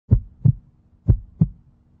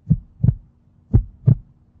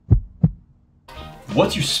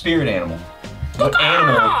What's your spirit animal? What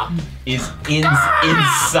animal is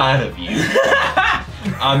inside of you?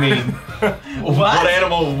 I mean, what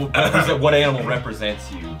animal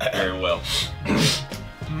represents you very well?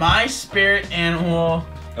 My spirit animal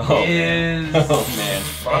is... Oh man.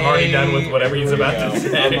 I'm already done with whatever he's about to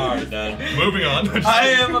say. I'm already done. Moving on. I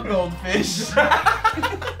am a goldfish.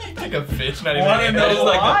 You think a fish, not even Wanna an know animal.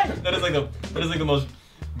 why? That is like the most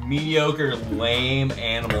mediocre, lame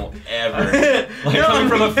animal ever. Like coming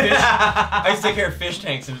from a fish. I used to take care of fish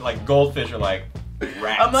tanks, and like goldfish are like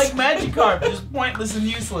rats. I'm like Magikarp, just pointless and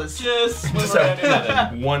useless. just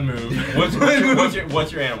have one move. What's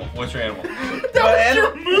your animal? What's your animal? That was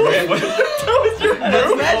your move. That was your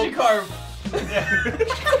That's Magikarp.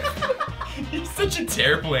 You're such a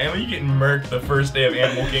terrible animal. You get murked the first day of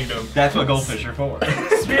Animal Kingdom. That's what goldfish are for.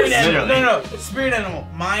 Spirit animal. Literally. No, spirit animal.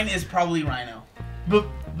 Mine is probably Rhino. But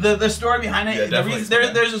the story behind it,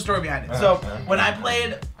 there's a story behind it. So when I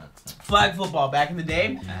played flag football back in the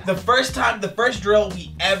day, the first drill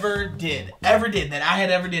we ever did that I had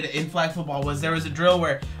ever did in flag football was there was a drill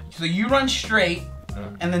where so you run straight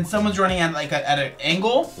and then someone's running at like at an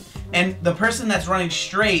angle, and the person that's running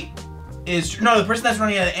straight the person that's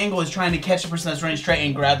running at an angle is trying to catch the person that's running straight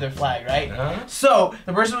and grab their flag, right? So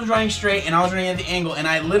the person was running straight and I was running at the angle, and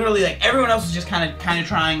I literally, like, everyone else was just kind of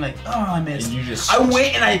trying, like, oh, I missed. And you just... I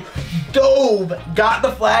went and I dove, got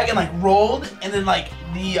the flag and like rolled, and then like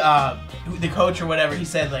the coach or whatever, he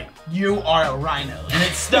said like, you are a rhino, and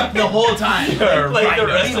it stuck the whole time. Like the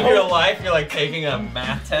rest of your life, you're like taking a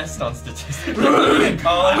math test on statistics in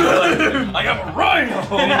college. You're like, I am a rhino.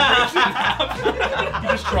 He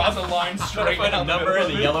just draws a line straight Find a down the number middle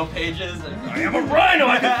in of the it. yellow pages. And, I am a rhino.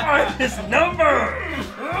 I can find this number.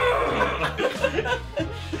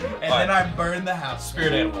 And then I burned the house.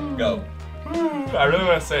 Spirit animal, go. I really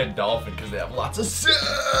want to say a dolphin because they have lots of sex.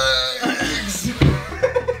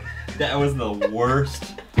 That was the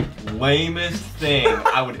worst, lamest thing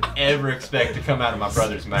I would ever expect to come out of my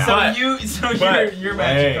brother's mouth. You're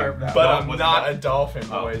Magikarp now. But I'm not a dolphin,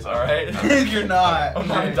 boys. All right. You're not. I'm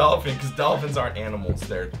not a dolphin because dolphins aren't animals.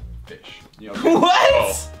 They're fish.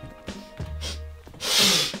 What?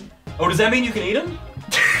 Oh, does that mean you can eat them?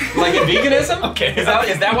 Like in veganism? Okay. Is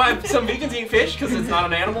that why some vegans eat fish? Because it's not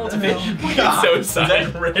an animal, it's a fish? We get so side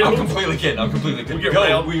I'm completely kidding. We get Go,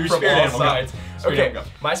 railed your from spirit all animal, go. sides. Spirit Okay, animal, go.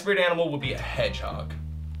 my spirit animal would be a hedgehog.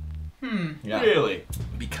 Yeah. Really?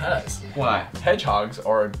 Because Why? hedgehogs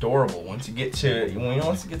are adorable once you get to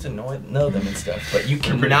know them and stuff. But you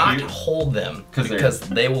pretty cannot cute. hold them 'Cause because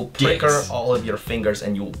they will pricker dicks. all of your fingers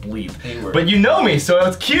and you'll bleed. They were- But you know me, so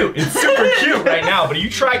it's cute. It's super cute right now. But you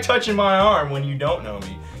try touching my arm when you don't know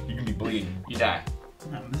me, you can be bleeding. You die.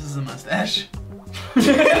 No, this is a mustache.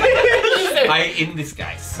 I in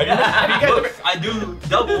disguise. Have you guys ever- Look, I do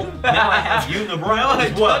double. Now I have unibrow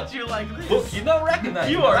as well. you like this. Look, you don't recognize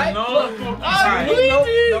You me, are right? not- Look, I'm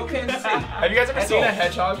no can see. Have you guys ever That's seen all. a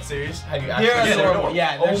hedgehog? Serious? Have you They're actually? they're adorable. adorable.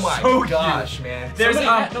 Yeah, Oh they're my so gosh, man. There's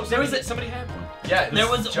Somebody had one. Yeah, There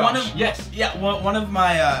was Josh. one of Yes. Yeah, one of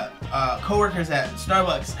my coworkers at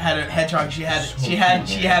Starbucks had a hedgehog. She had So an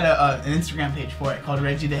cute, Instagram page for it called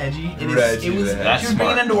Reggie the Hedgie. Reggie It was the Hedgie. she was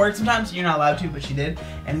bringing it into work sometimes. You're not allowed to, but she did,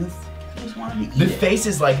 and I just wanted to eat The it. face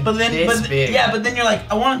is like But then, this big. yeah, but then you're like,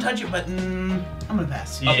 I want to touch it, but I'm gonna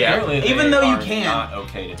pass. Yeah. Apparently Even they though you are can. not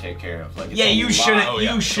okay to take care of. Like, it's Yeah, a you lot- shouldn't. oh,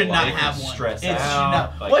 yeah. You should They not can have one. stress It's out,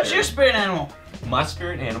 no. like What's they're- your spirit animal? My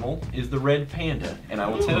spirit animal is the red panda, and I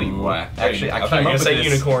will tell you why. Actually, I thought you were gonna say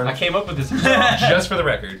unicorn. I came up with this. Just for the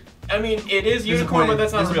record. I mean, it is unicorn, but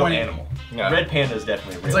that's not a real Disappointing. animal. Yeah. Red panda is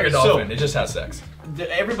definitely real. It's like a dolphin. It just has sex. So,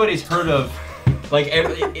 everybody's heard of, like,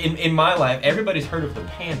 in my life, everybody's heard of the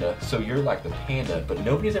panda, so you're like the panda, but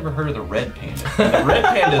nobody's ever heard of the red panda. And the red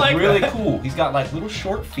panda is like really that. cool. He's got like little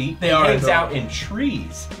short feet. They he are hangs adorable. out in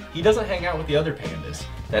trees. He doesn't hang out with the other pandas.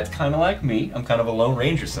 That's kind of like me. I'm kind of a lone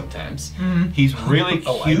ranger sometimes. He's really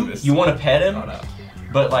I like cute. this. You want to pet him, Oh, no.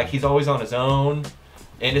 but like he's always on his own.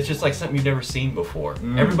 And it's just like something you've never seen before.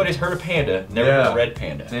 Everybody's heard of panda, never heard of red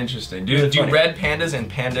panda. It's interesting. Really Do funny. red pandas and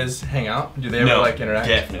pandas hang out? Do they ever No, like interact?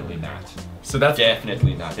 definitely not. So that's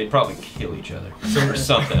Definitely not. They'd probably kill each other or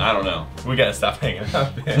something. I don't know. we gotta stop hanging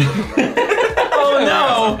out. Man. Oh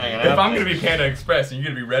no! If I'm gonna be Panda Express and you're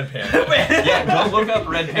gonna be Red Panda. Yeah, go look up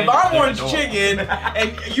red panda. If I'm They're orange adorable. chicken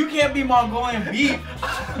and you can't be Mongolian beef,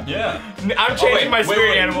 Yeah. I'm changing my wait, spirit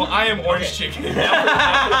wait. animal. I am orange Okay. chicken.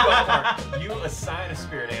 Now for the fun part, you assign a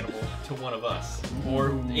spirit animal to one of us, or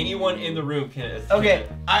anyone in the room can. okay,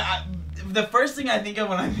 the first thing I think of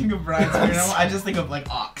when I think of Brian's spirit animal, I just think of like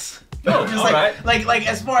ox. Oh, Just alright. like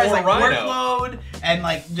as far as Or like rhino. workload and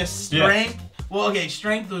like just Yeah. strength. Well, okay,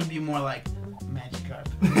 strength would be more like Magikarp.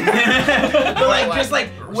 But like, just like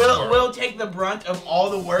we'll take the brunt of all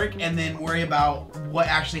the work and then worry about what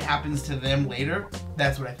actually happens to them later.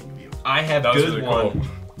 That's what I think of you. I have That was good really one.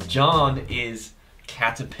 cool. John is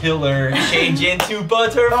caterpillar, change into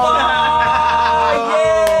butterfly.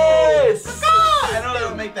 Yes. I know they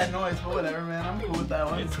don't make that noise, but whatever, man. I'm cool with that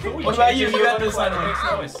one. It's cool. What about you? change You into have to butterfly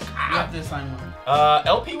assign one. makes noise. You have to assign one.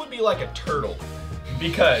 LP would be like a turtle.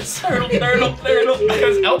 Because Turtle.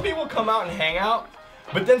 because LP will come out and hang out,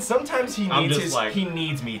 but then sometimes he I'm needs just like- he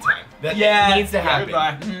needs me time. That Yeah, needs to yeah, happen.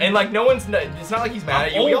 goodbye. And like no one's it's not like he's mad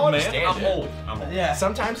at you. We all man. understand. I'm it. old. I'm old. Yeah.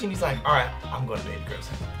 Sometimes he's like, all right, I'm going to bed, girls.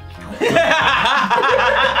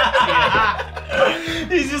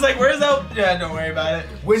 He's just like, where's that? Yeah, don't worry about it.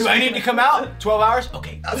 When do I need to come out? 12 hours?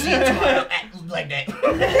 Okay, I'll see you tomorrow at like that.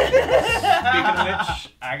 Speaking of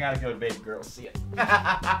which, I gotta go to bed, girls. See ya.